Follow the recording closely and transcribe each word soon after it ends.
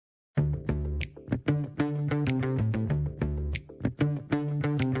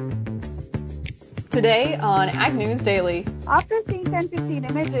Today on Ag News Daily. After seeing 10-15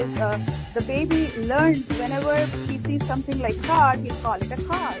 images, the baby learns whenever he sees something like car, he'll call it a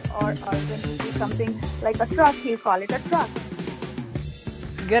car. Or when he sees something like a truck, he'll call it a truck.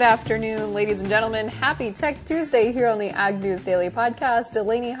 Good afternoon, ladies and gentlemen. Happy Tech Tuesday here on the Ag News Daily podcast.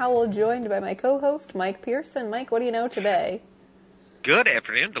 Delaney Howell joined by my co-host, Mike Pearson. Mike, what do you know today? Good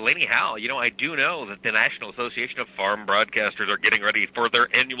afternoon, Delaney Howell. You know, I do know that the National Association of Farm Broadcasters are getting ready for their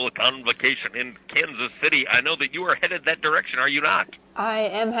annual convocation in Kansas City. I know that you are headed that direction, are you not? I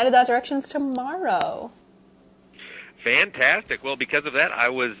am headed that direction tomorrow. Fantastic. Well, because of that, I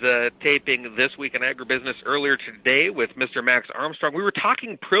was taping This Week in Agribusiness earlier today with Mr. Max Armstrong. We were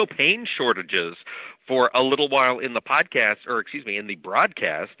talking propane shortages for a little while in the podcast, in the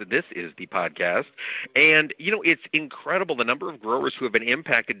broadcast. This is the podcast. And, you know, it's incredible the number of growers who have been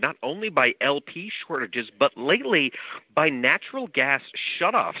impacted not only by LP shortages, but lately by natural gas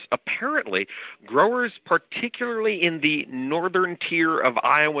shutoffs. Apparently, growers, particularly in the northern tier of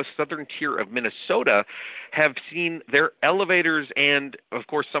Iowa, southern tier of Minnesota, have seen their elevators and, of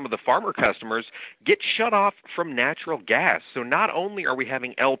course, some of the farmer customers get shut off from natural gas. So not only are we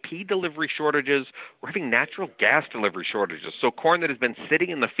having LP delivery shortages, we're having natural gas delivery shortages. So corn that has been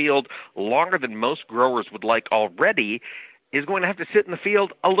sitting in the field longer than most growers would like already is going to have to sit in the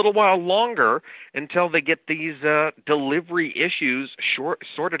field a little while longer until they get these delivery issues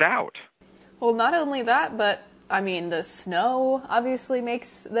sorted out. Well, not only that, but the snow obviously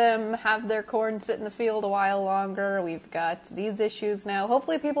makes them have their corn sit in the field a while longer. We've got these issues now.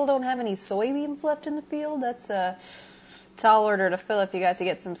 Hopefully people don't have any soybeans left in the field. That's a tall order to fill if you got to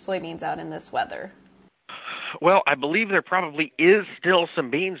get some soybeans out in this weather. Well, I believe there probably is still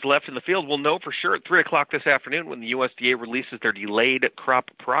some beans left in the field. We'll know for sure at 3 o'clock this afternoon when the USDA releases their delayed crop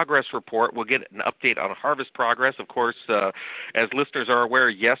progress report. We'll get an update on harvest progress. Of course, as listeners are aware,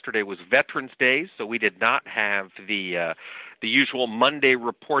 yesterday was Veterans Day, so we did not have the usual Monday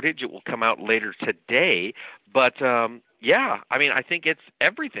reportage. It will come out later today. But, I think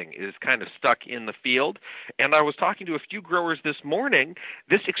everything is kind of stuck in the field. And I was talking to a few growers this morning.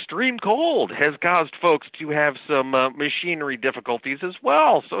 This extreme cold has caused folks to have some machinery difficulties as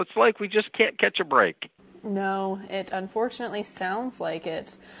well. So it's like we just can't catch a break. No, it unfortunately sounds like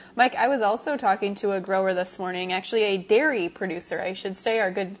it. Mike, I was also talking to a grower this morning, actually a dairy producer, I should say.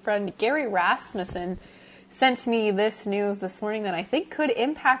 Our good friend Gary Rasmussen sent me this news this morning that I think could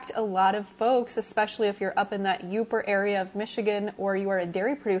impact a lot of folks, especially if you're up in that Yooper area of Michigan or you are a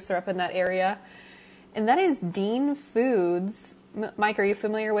dairy producer up in that area. And that is Dean Foods. Mike, are you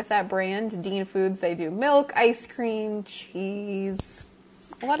familiar with that brand? Dean Foods, they do milk, ice cream, cheese,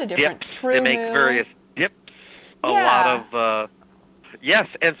 a lot of different dips. They make various dips, a lot of yes.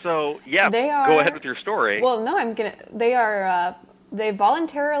 And so, go ahead with your story. Well, no, they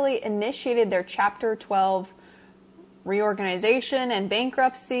voluntarily initiated their Chapter 12 reorganization and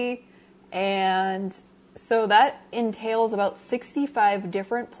bankruptcy, and so that entails about 65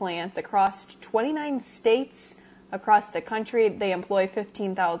 different plants across 29 states across the country. They employ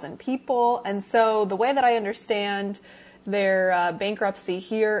 15,000 people, and so the way that I understand their bankruptcy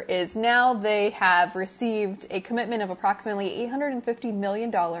here is now they have received a commitment of approximately $850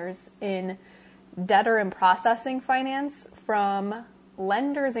 million in debtor and processing finance from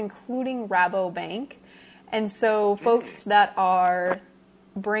lenders, including Rabobank. And so folks that are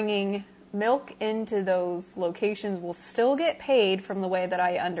bringing milk into those locations will still get paid from the way that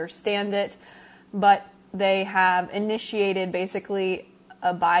I understand it, but they have initiated basically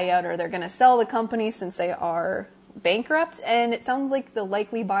a buyout, or they're going to sell the company since they are bankrupt. And it sounds like the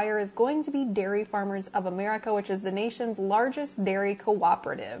likely buyer is going to be Dairy Farmers of America, which is the nation's largest dairy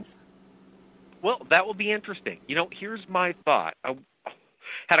cooperative. Well, that will be interesting. You know, here's my thought. I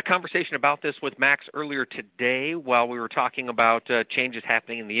had a conversation about this with Max earlier today while we were talking about changes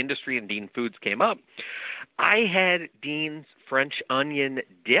happening in the industry, and Dean Foods came up. I had Dean's French onion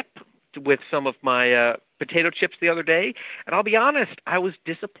dip with some of my potato chips the other day, and I'll be honest, I was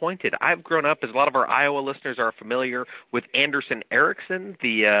disappointed. I've grown up, as a lot of our Iowa listeners are familiar, with Anderson Erickson,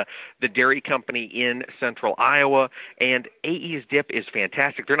 the dairy company in central Iowa, and AE's dip is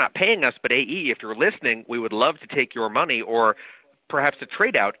fantastic. They're not paying us, but AE, if you're listening, we would love to take your money or perhaps a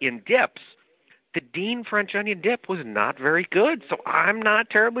trade-out in dips. The Dean French onion dip was not very good, so I'm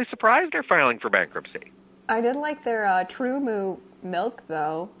not terribly surprised they're filing for bankruptcy. I did like their True Moo milk,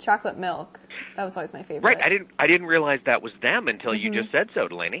 though. Chocolate milk. That was always my favorite. Right. I didn't realize that was them until you just said so,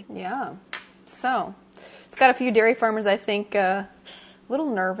 Delaney. Yeah. So, it's got a few dairy farmers, I think, a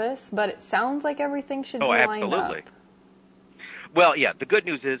little nervous, but it sounds like everything should be lined up. Well, yeah, the good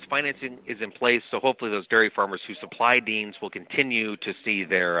news is financing is in place, so hopefully those dairy farmers who supply Deans will continue to see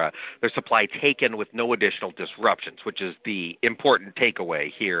their supply taken with no additional disruptions, which is the important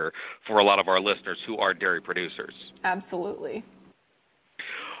takeaway here for a lot of our listeners who are dairy producers. Absolutely.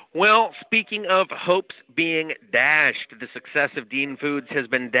 Well, speaking of hopes being dashed, the success of Dean Foods has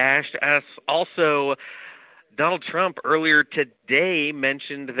been dashed as also Donald Trump earlier today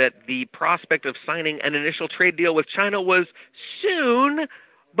mentioned that the prospect of signing an initial trade deal with China was soon,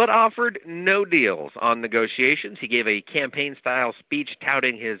 but offered no deals on negotiations. He gave a campaign-style speech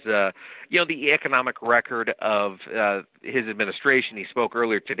touting his, the economic record of his administration. He spoke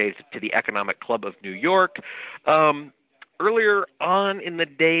earlier today to the Economic Club of New York. Earlier on in the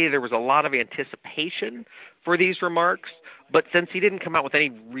day, there was a lot of anticipation for these remarks, but since he didn't come out with any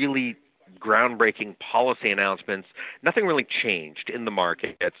really groundbreaking policy announcements, nothing really changed in the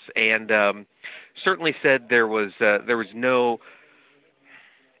markets, and certainly said there was no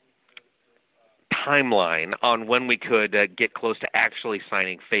timeline on when we could get close to actually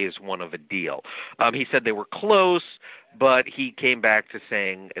signing phase one of a deal. He said they were close, but he came back to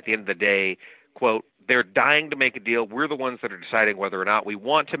saying at the end of the day, quote, "They're dying to make a deal. We're the ones that are deciding whether or not we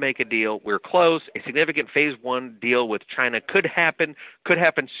want to make a deal. We're close. A significant phase one deal with China could happen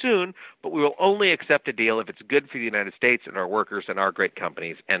soon, but we will only accept a deal if it's good for the United States and our workers and our great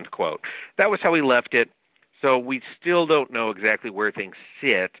companies," end quote. That was how he left it. So we still don't know exactly where things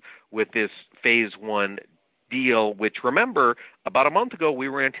sit with this phase one deal, which, remember, about a month ago we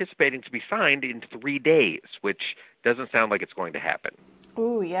were anticipating to be signed in 3 days, which doesn't sound like it's going to happen.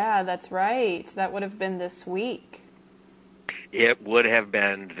 Ooh, yeah, that's right. That would have been this week. It would have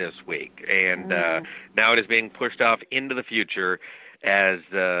been this week, and now it is being pushed off into the future, as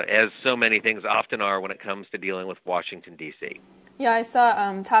so many things often are when it comes to dealing with Washington, D.C. Yeah, I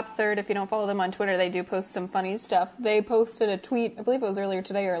saw Top Third. If you don't follow them on Twitter, they do post some funny stuff. They posted a tweet, I believe it was earlier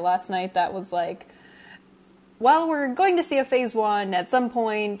today or last night, that was like, well, we're going to see a phase one at some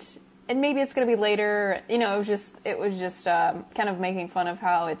point, and maybe it's going to be later. You know, it was just kind of making fun of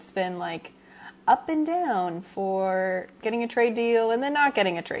how it's been like up and down for getting a trade deal and then not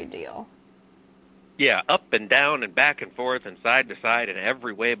getting a trade deal. Yeah, up and down and back and forth and side to side in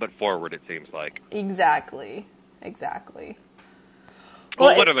every way but forward, it seems like. Exactly.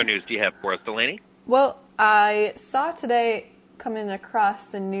 Well, what other news do you have for us, Delaney? Well, I saw today, coming across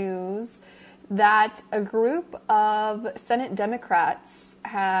the news, that a group of Senate Democrats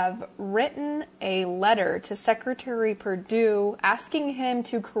have written a letter to Secretary Perdue asking him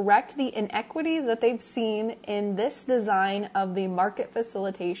to correct the inequities that they've seen in this design of the market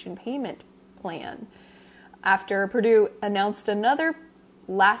facilitation payment plan. After Perdue announced another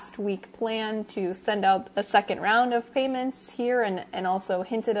last week plan to send out a second round of payments here and also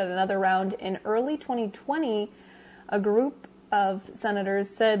hinted at another round in early 2020, a group of senators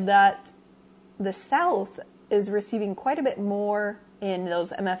said that the South is receiving quite a bit more in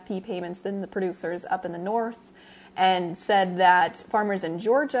those MFP payments than the producers up in the North, and said that farmers in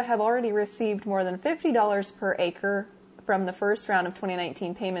Georgia have already received more than $50 per acre from the first round of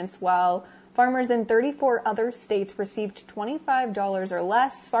 2019 payments, while farmers in 34 other states received $25 or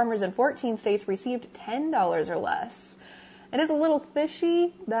less. Farmers in 14 states received $10 or less. It is a little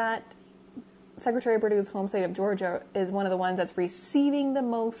fishy that Secretary Perdue's home state of Georgia is one of the ones that's receiving the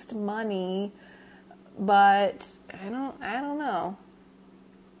most money, but I don't know.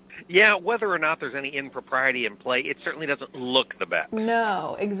 Yeah, whether or not there's any impropriety in play, it certainly doesn't look the best.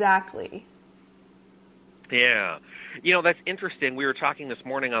 No, exactly. Yeah. You know, that's interesting. We were talking this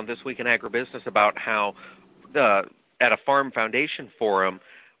morning on This Week in Agribusiness about how at a Farm Foundation forum,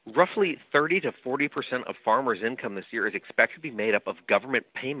 roughly 30 to 40% of farmers' income this year is expected to be made up of government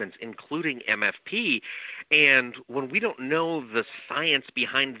payments, including MFP. And when we don't know the science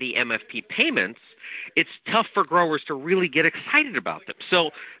behind the MFP payments, it's tough for growers to really get excited about them.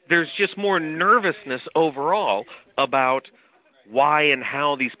 So there's just more nervousness overall about why and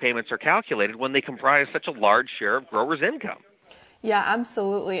how these payments are calculated when they comprise such a large share of growers' income. Yeah,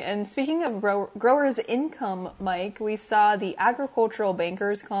 absolutely. And speaking of growers' income, Mike, we saw the Agricultural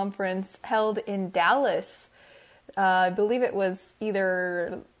Bankers Conference held in Dallas. I believe it was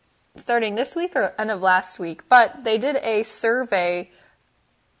either starting this week or end of last week. But they did a survey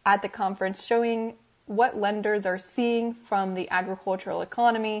at the conference showing what lenders are seeing from the agricultural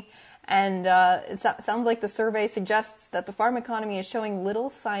economy. And it sounds like the survey suggests that the farm economy is showing little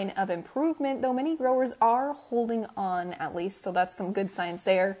sign of improvement, though many growers are holding on at least, so that's some good signs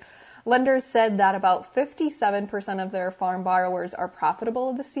there. Lenders said that about 57% of their farm borrowers are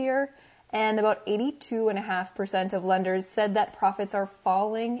profitable this year, and about 82.5% of lenders said that profits are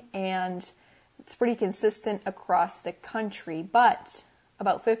falling, and It's pretty consistent across the country, but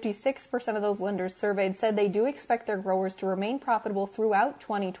about 56% of those lenders surveyed said they do expect their growers to remain profitable throughout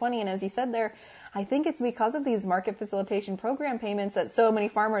 2020. And as you said there, I think it's because of these market facilitation program payments that so many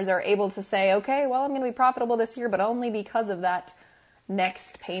farmers are able to say, okay, well, I'm going to be profitable this year, but only because of that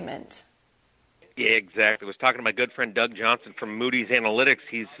next payment. Yeah, exactly. I was talking to my good friend Doug Johnson from Moody's Analytics.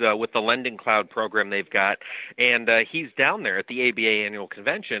 He's with the Lending Cloud program they've got, and he's down there at the ABA annual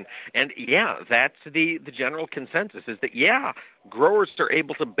convention. And yeah, that's the general consensus is that, yeah, growers are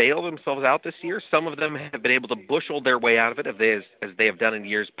able to bail themselves out this year. Some of them have been able to bushel their way out of it as they have done in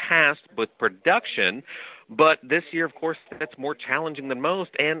years past with production. But this year, of course, that's more challenging than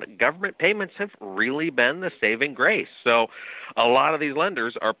most, and government payments have really been the saving grace. So a lot of these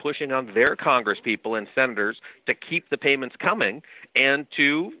lenders are pushing on their congresspeople and senators to keep the payments coming and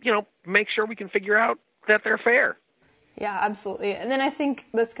to, make sure we can figure out that they're fair. Yeah, absolutely. And then I think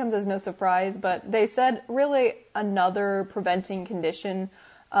this comes as no surprise, but they said really another preventing condition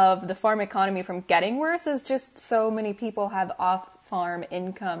of the farm economy from getting worse is just so many people have off-farm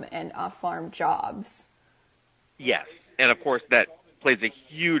income and off-farm jobs. Yes, and of course that plays a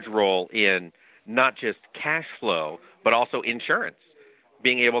huge role in not just cash flow, but also insurance.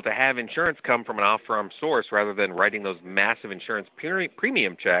 Being able to have insurance come from an off-farm source rather than writing those massive insurance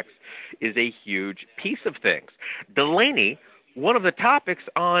premium checks is a huge piece of things. Delaney, one of the topics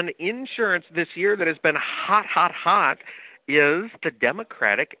on insurance this year that has been hot is the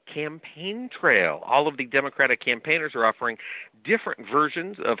Democratic campaign trail. All of the Democratic campaigners are offering different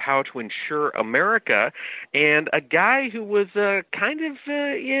versions of how to insure America. And a guy who was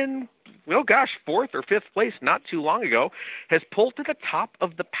in fourth or fifth place not too long ago has pulled to the top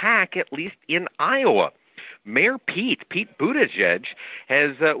of the pack, at least in Iowa. Mayor Pete Buttigieg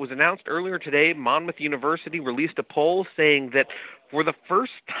was announced earlier today. Monmouth University released a poll saying that for the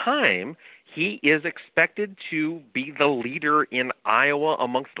first time, he is expected to be the leader in Iowa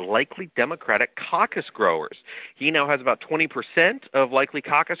amongst likely Democratic caucus growers. He now has about 20% of likely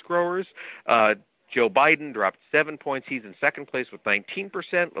caucus growers. Joe Biden dropped 7 points. He's in second place with 19%.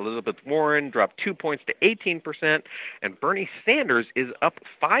 Elizabeth Warren dropped 2 points to 18%. And Bernie Sanders is up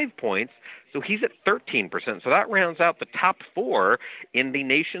 5 points, so he's at 13%. So that rounds out the top four in the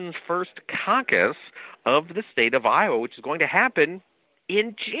nation's first caucus of the state of Iowa, which is going to happen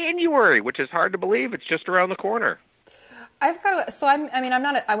in January, which is hard to believe. It's just around the corner. I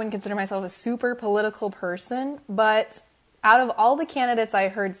wouldn't consider myself a super political person, but out of all the candidates I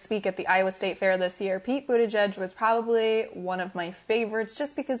heard speak at the Iowa State Fair this year, Pete Buttigieg was probably one of my favorites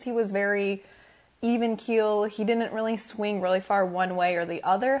just because he was very even keel. He didn't really swing really far one way or the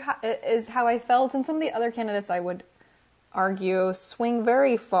other, is how I felt. And some of the other candidates, I would argue, swing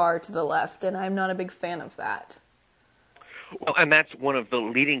very far to the left, and I'm not a big fan of that. Well, and that's one of the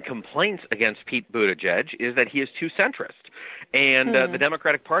leading complaints against Pete Buttigieg is that he is too centrist. And the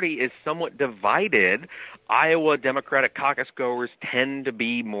Democratic Party is somewhat divided. Iowa Democratic caucus goers tend to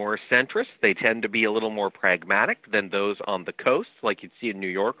be more centrist. They tend to be a little more pragmatic than those on the coast, like you'd see in New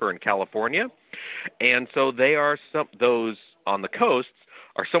York or in California. And so those on the coasts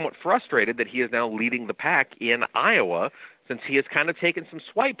are somewhat frustrated that he is now leading the pack in Iowa, since he has kind of taken some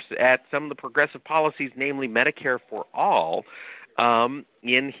swipes at some of the progressive policies, namely Medicare for all,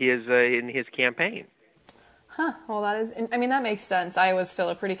 in his campaign. Huh. Well, that makes sense. Iowa's still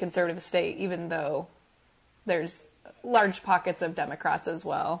a pretty conservative state, even though there's large pockets of Democrats as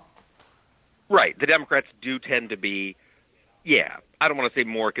well. Right. The Democrats do tend to be, I don't want to say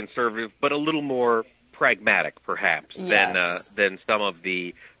more conservative, but a little more pragmatic, perhaps, than some of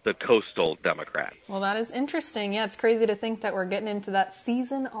the coastal Democrats. Well, that is interesting. Yeah, it's crazy to think that we're getting into that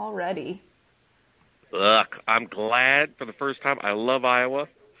season already. Look, I'm glad for the first time. I love Iowa.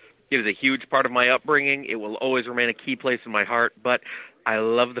 It is a huge part of my upbringing. It will always remain a key place in my heart, but I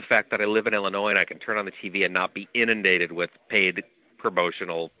love the fact that I live in Illinois and I can turn on the TV and not be inundated with paid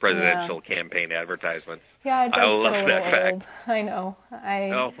promotional presidential campaign advertisements. Yeah, it does I love get a that little old. fact. I know.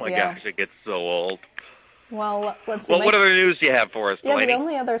 Oh my gosh, it gets so old. Well, let's see. Well, what other news do you have for us, Delaney? The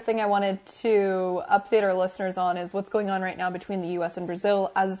only other thing I wanted to update our listeners on is what's going on right now between the U.S. and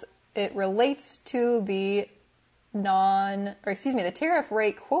Brazil as it relates to the tariff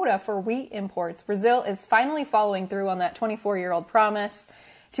rate quota for wheat imports. Brazil is finally following through on that 24-year-old promise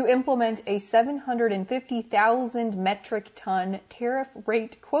to implement a 750,000 metric ton tariff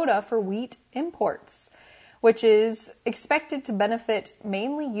rate quota for wheat imports, which is expected to benefit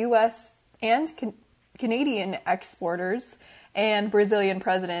mainly U.S. and Canadian exporters. And Brazilian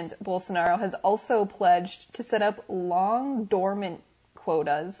President Bolsonaro has also pledged to set up long dormant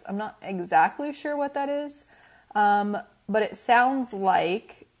quotas. I'm not exactly sure what that is, but it sounds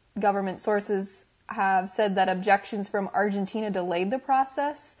like government sources have said that objections from Argentina delayed the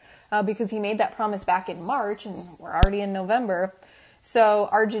process because he made that promise back in March, and we're already in November. So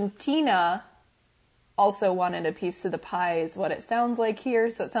Argentina also wanted a piece of the pie is what it sounds like here.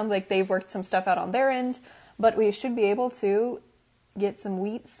 So it sounds like they've worked some stuff out on their end, but we should be able to get some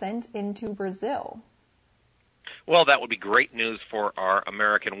wheat sent into Brazil. Well, that would be great news for our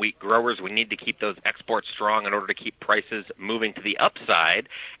American wheat growers. We need to keep those exports strong in order to keep prices moving to the upside.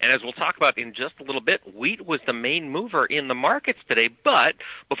 And as we'll talk about in just a little bit, wheat was the main mover in the markets today. But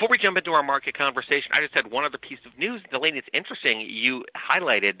before we jump into our market conversation, I just had one other piece of news. Delaney, it's interesting. You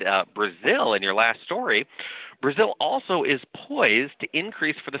highlighted Brazil in your last story. Brazil also is poised to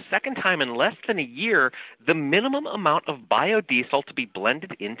increase for the second time in less than a year the minimum amount of biodiesel to be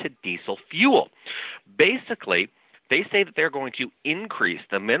blended into diesel fuel. Basically, they say that they're going to increase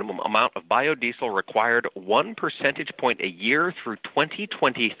the minimum amount of biodiesel required 1 percentage point a year through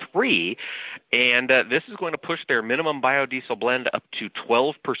 2023, and this is going to push their minimum biodiesel blend up to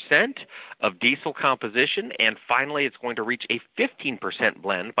 12% of diesel composition, and finally it's going to reach a 15%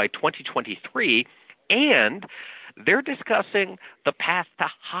 blend by 2023. And they're discussing the path to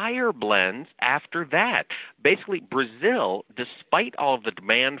higher blends after that. Basically, Brazil, despite all of the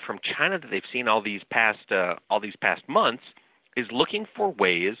demand from China that they've seen all these past months, is looking for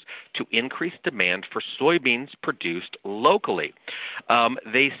ways to increase demand for soybeans produced locally.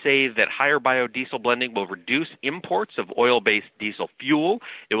 They say that higher biodiesel blending will reduce imports of oil-based diesel fuel.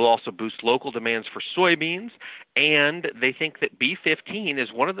 It will also boost local demands for soybeans, and they think that B15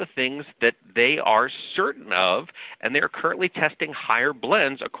 is one of the things that they are certain of, and they're currently testing higher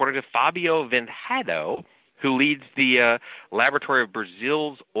blends, according to Fabio Vinhado, who leads the laboratory of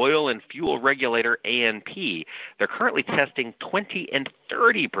Brazil's oil and fuel regulator, ANP. They're currently testing 20 and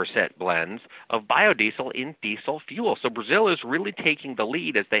 30% blends of biodiesel in diesel fuel. So Brazil is really taking the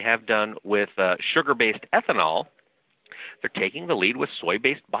lead, as they have done with sugar-based ethanol. They're taking the lead with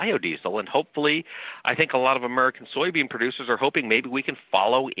soy-based biodiesel, and hopefully, I think a lot of American soybean producers are hoping maybe we can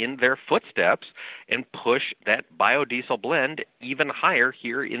follow in their footsteps and push that biodiesel blend even higher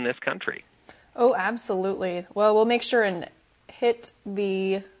here in this country. Oh, absolutely. Well, we'll make sure and hit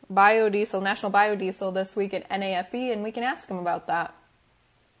the biodiesel, national biodiesel this week at NAFB, and we can ask them about that.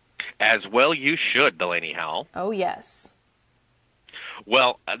 As well you should, Delaney Howell. Oh, yes.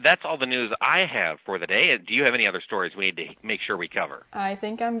 Well, that's all the news I have for the day. Do you have any other stories we need to make sure we cover? I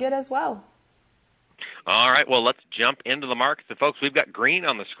think I'm good as well. All right, well, let's jump into the markets. So, folks, we've got green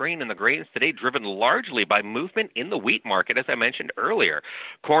on the screen, and the grains today driven largely by movement in the wheat market, as I mentioned earlier.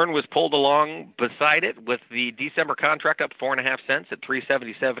 Corn was pulled along beside it with the December contract up 4.5 cents at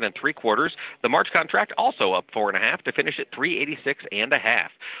 3.77 3/4. The March contract also up 4.5 to finish at 3.86 1/2.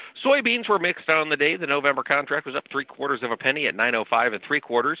 Soybeans were mixed on the day. The November contract was up 3/4 of a penny at 9.05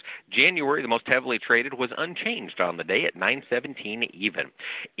 3/4. January, the most heavily traded, was unchanged on the day at 9.17 even.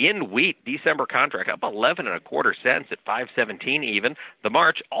 In wheat, December contract up 11 1/4 cents at 5.17 even. The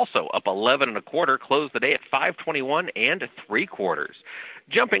March also up 11 1/4, closed the day at 5.21 3/4.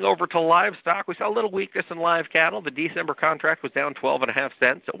 Jumping over to livestock, we saw a little weakness in live cattle. The December contract was down 12.5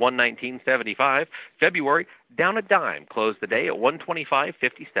 cents at 119.75. February down a dime, closed the day at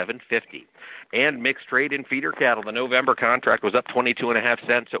 125.57.50. And mixed trade in feeder cattle. The November contract was up 22.5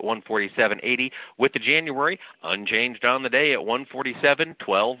 cents at 147.80, with the January unchanged on the day at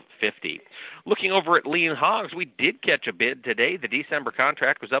 147.12.50. Looking over at lean hogs, we did catch a bid today. The December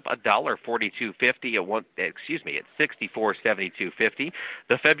contract was up $1.42.50 at 64.72.50.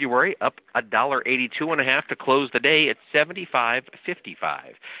 The February up $1.82.5 to close the day at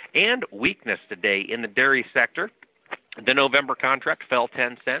 75.55. And weakness today in the dairy sector. The November contract fell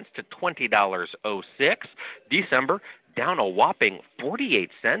 10 cents to $20.06. December down a whopping 48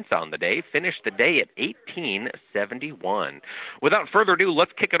 cents on the day, finished the day at 18.71. Without further ado,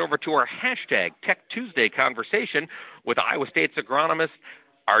 let's kick it over to our hashtag Tech Tuesday conversation with Iowa State's agronomist,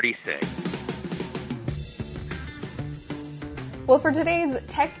 Arti Singh. Well, for today's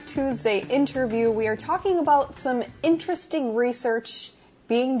Tech Tuesday interview, we are talking about some interesting research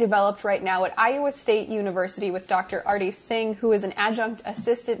being developed right now at Iowa State University with Dr. Arti Singh, who is an adjunct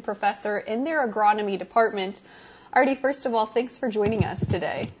assistant professor in their agronomy department. Arti, first of all, thanks for joining us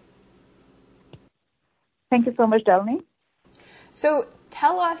today. Thank you so much, Delaney. So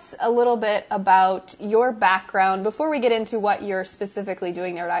tell us a little bit about your background. Before we get into what you're specifically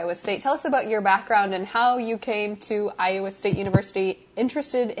doing there at Iowa State, tell us about your background and how you came to Iowa State University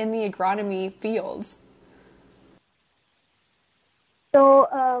interested in the agronomy field.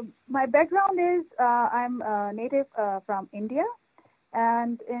 So my background is I'm a native from India,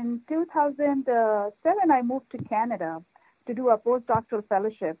 and in 2007 I moved to Canada to do a postdoctoral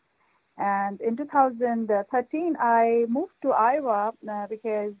fellowship And in 2013, I moved to Iowa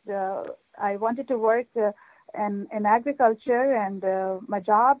because I wanted to work in agriculture, and my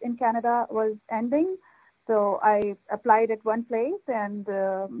job in Canada was ending. So I applied at one place, and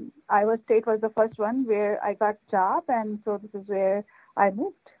Iowa State was the first one where I got a job, and so this is where I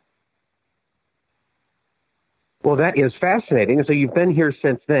moved. Well, that is fascinating. So you've been here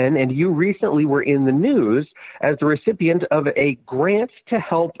since then, and you recently were in the news as the recipient of a grant to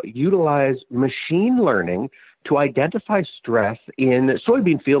help utilize machine learning to identify stress in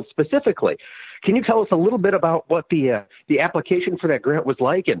soybean fields specifically. Can you tell us a little bit about what the application for that grant was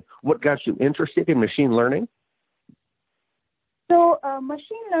like and what got you interested in machine learning? So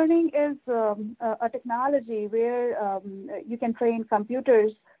machine learning is a technology where you can train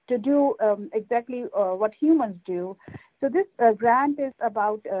computers to do exactly what humans do. So this grant is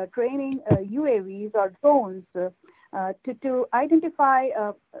about training UAVs or drones to identify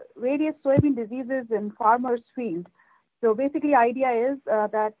various soybean diseases in farmers' field. So basically, idea is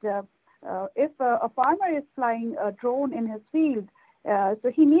that if a farmer is flying a drone in his field,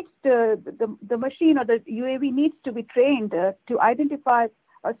 so he needs to, the machine or the UAV needs to be trained to identify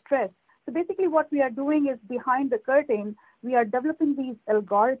a stress. So basically what we are doing is behind the curtain, we are developing these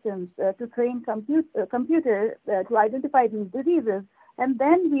algorithms to train computers to identify these diseases. And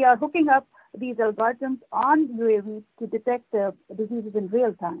then we are hooking up these algorithms on UAVs to detect diseases in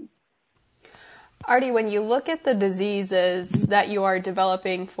real time. Arti, when you look at the diseases that you are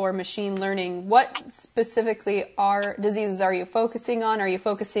developing for machine learning, what specifically diseases are you focusing on? Are you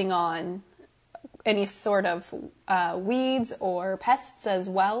focusing on any sort of weeds or pests as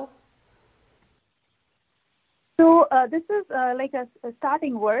well? So this is like a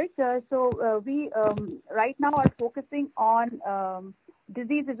starting work. We right now are focusing on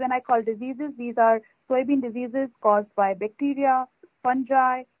diseases. When I call diseases, these are soybean diseases caused by bacteria,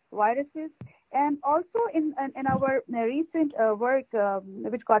 fungi, viruses. And also in our recent work,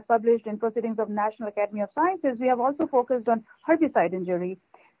 which got published in Proceedings of National Academy of Sciences, we have also focused on herbicide injury.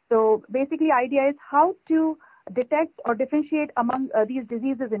 So basically, idea is how to detect or differentiate among these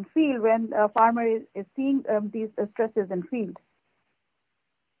diseases in field when a farmer is seeing these stresses in field.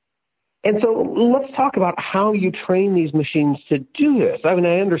 And so let's talk about how you train these machines to do this. I mean,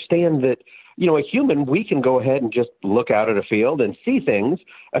 I understand that, you know, a human, we can go ahead and just look out at a field and see things.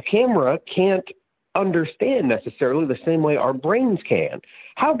 A camera can't understand necessarily the same way our brains can.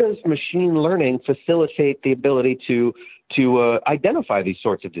 How does machine learning facilitate the ability to identify these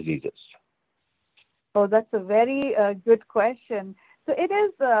sorts of diseases? Oh, that's a very good question. So it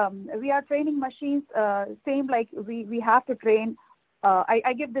is, we are training machines, same like we have to train.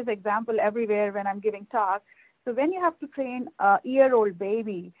 I give this example everywhere when I'm giving talk. So when you have to train a year-old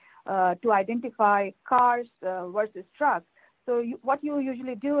baby to identify cars versus trucks, so what you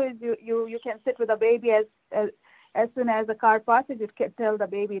usually do is you can sit with a baby as soon as a car passes, you can tell the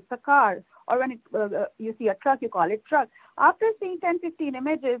baby it's a car. Or when you see a truck, you call it truck. After seeing 10, 15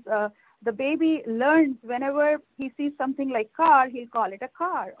 images, the baby learns whenever he sees something like car, he'll call it a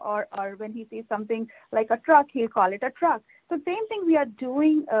car. Or when he sees something like a truck, he'll call it a truck. So same thing we are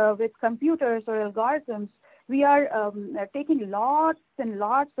doing with computers or algorithms. We are taking lots and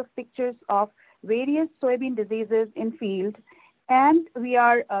lots of pictures of various soybean diseases in field, and we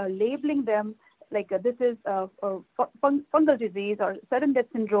are labeling them like this is fungal disease or sudden death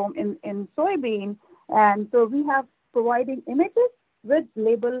syndrome in soybean. And so we have providing images with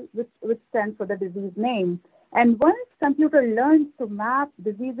label which stands for the disease name. And once computer learns to map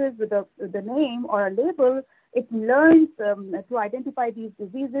diseases with the name or a label, it learns to identify these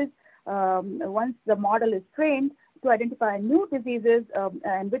diseases once the model is trained to identify new diseases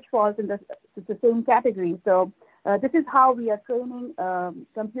and which falls in the same category. So this is how we are training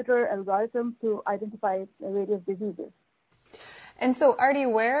computer algorithms to identify various diseases. And so, Arti,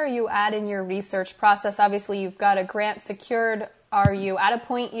 where are you at in your research process? Obviously, you've got a grant secured. Are you at a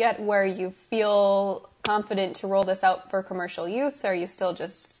point yet where you feel confident to roll this out for commercial use? Are you still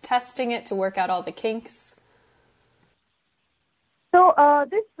just testing it to work out all the kinks? So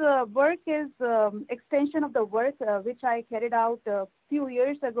this work is extension of the work which I carried out a few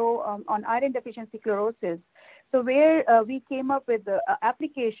years ago on iron deficiency sclerosis. So where we came up with the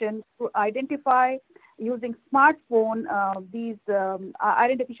application to identify using smartphone these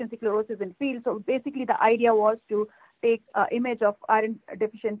iron deficiency sclerosis in field. So basically the idea was to take image of iron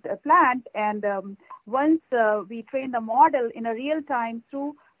deficient plant, and once we trained the model in a real time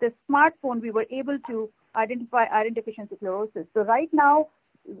through the smartphone, we were able to identify iron deficiency sclerosis. So right now,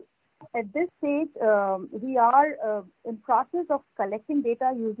 at this stage, we are in process of collecting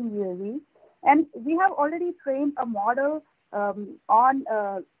data using UAV, and we have already trained a model on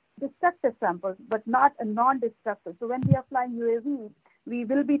destructive samples, but not a non-destructive. So when we are flying UAV, we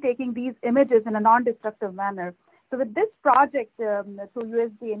will be taking these images in a non-destructive manner. So with this project, through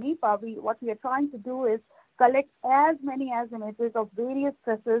USD and EPA, what we are trying to do is collect as many as images of various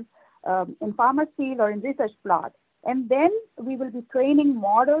stresses in farmer's field or in research plot. And then we will be training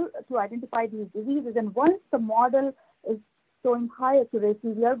model to identify these diseases. And once the model is showing high accuracy,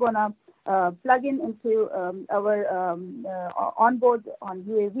 we are going to plug into our onboard on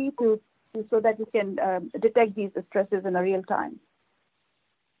UAV so that we can detect these stresses in a real time.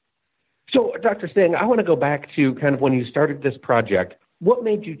 So, Dr. Singh, I want to go back to kind of when you started this project. What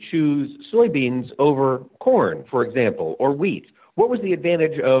made you choose soybeans over corn, for example, or wheat? What was the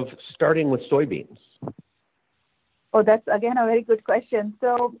advantage of starting with soybeans? Oh, that's, again, a very good question.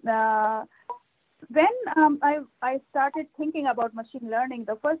 So when I started thinking about machine learning,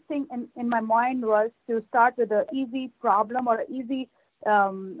 the first thing in my mind was to start with an easy problem or easy,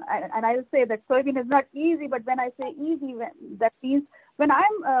 and I'll say that soybean is not easy, but when I say easy, that means when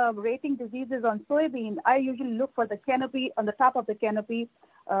I'm rating diseases on soybean, I usually look for the canopy, on the top of the canopy.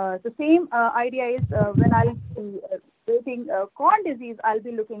 The same idea is when I'll be rating corn disease, I'll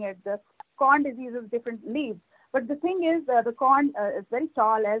be looking at the corn diseases, different leaves. But the thing is, the corn is very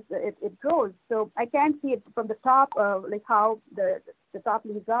tall as it grows, so I can't see it from the top, like how the top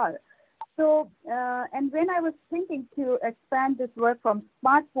leaves are. So, and when I was thinking to expand this work from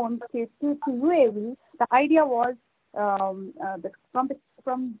smartphones to UAV, the idea was that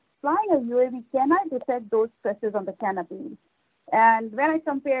from flying a UAV, can I detect those stresses on the canopy? And when I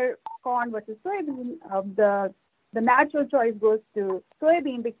compare corn versus soybean, the natural choice goes to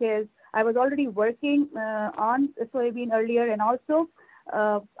soybean because I was already working on soybean earlier, and also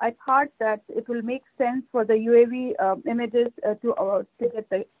I thought that it will make sense for the UAV images to get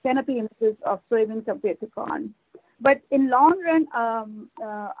the canopy images of soybean compared to corn. But in long run,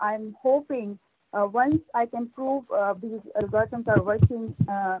 I'm hoping once I can prove these algorithms are working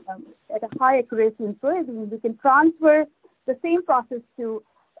at a high accuracy in soybean, we can transfer the same process to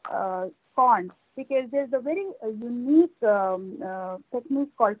corn. Because there's a very unique technique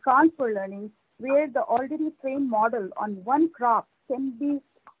called transfer learning, where the already trained model on one crop can be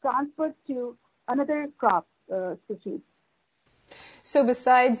transferred to another crop species. So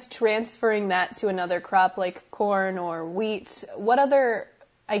besides transferring that to another crop like corn or wheat, what other,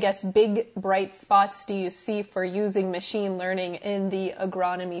 I guess, big bright spots do you see for using machine learning in the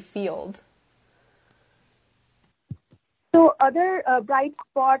agronomy field? So other bright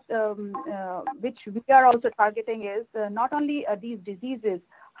spot which we are also targeting is not only these diseases,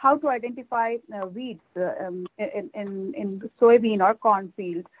 how to identify weeds in soybean or corn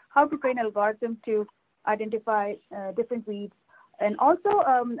field, how to train algorithms to identify different weeds. And also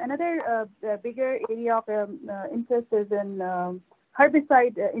another bigger area of interest is in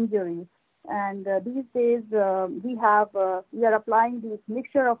herbicide injuries. And these days we are applying this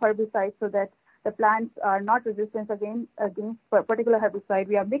mixture of herbicides so that the plants are not resistant against a particular herbicide.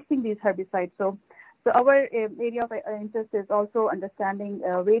 We are mixing these herbicides. So our area of interest is also understanding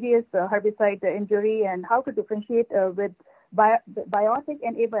various herbicide injury and how to differentiate with biotic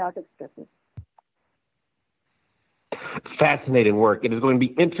and abiotic stresses. Fascinating work. It is going to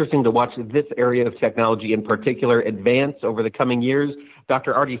be interesting to watch this area of technology in particular advance over the coming years.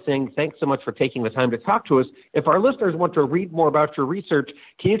 Dr. Arti Singh, thanks so much for taking the time to talk to us. If our listeners want to read more about your research,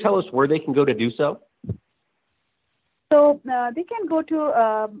 can you tell us where they can go to do so? So they can go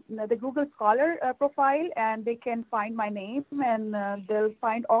to the Google Scholar profile, and they can find my name, and they'll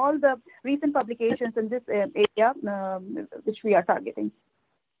find all the recent publications in this area which we are targeting.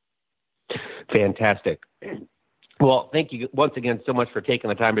 Fantastic. Well, thank you once again so much for taking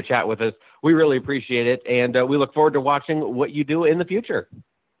the time to chat with us. We really appreciate it, and we look forward to watching what you do in the future.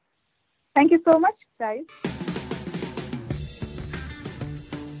 Thank you so much, guys.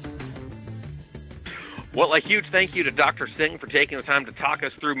 Well, a huge thank you to Dr. Singh for taking the time to talk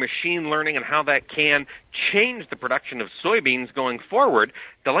us through machine learning and how that can change the production of soybeans going forward.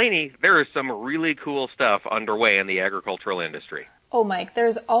 Delaney, there is some really cool stuff underway in the agricultural industry. Oh, Mike,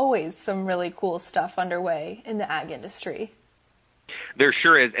 there's always some really cool stuff underway in the ag industry. There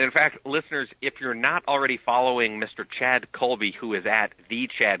sure is. And in fact, listeners, if you're not already following Mr. Chad Colby, who is at the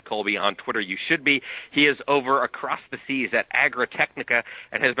Chad Colby on Twitter, you should be. He is over across the seas at Agritechnica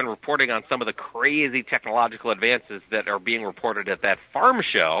and has been reporting on some of the crazy technological advances that are being reported at that farm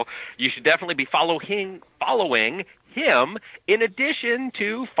show. You should definitely be following him in addition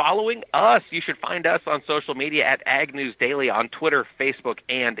to following us. You should find us on social media at Ag News Daily on Twitter, Facebook,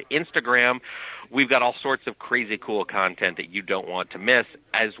 and Instagram. We've got all sorts of crazy cool content that you don't want to miss,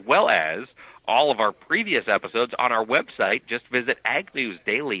 as well as all of our previous episodes on our website. Just visit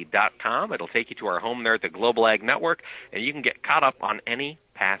agnewsdaily.com. It'll take you to our home there at the Global Ag Network, and you can get caught up on any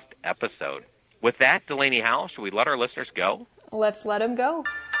past episode. With that, Delaney Howell, should we let our listeners go? Let's let them go.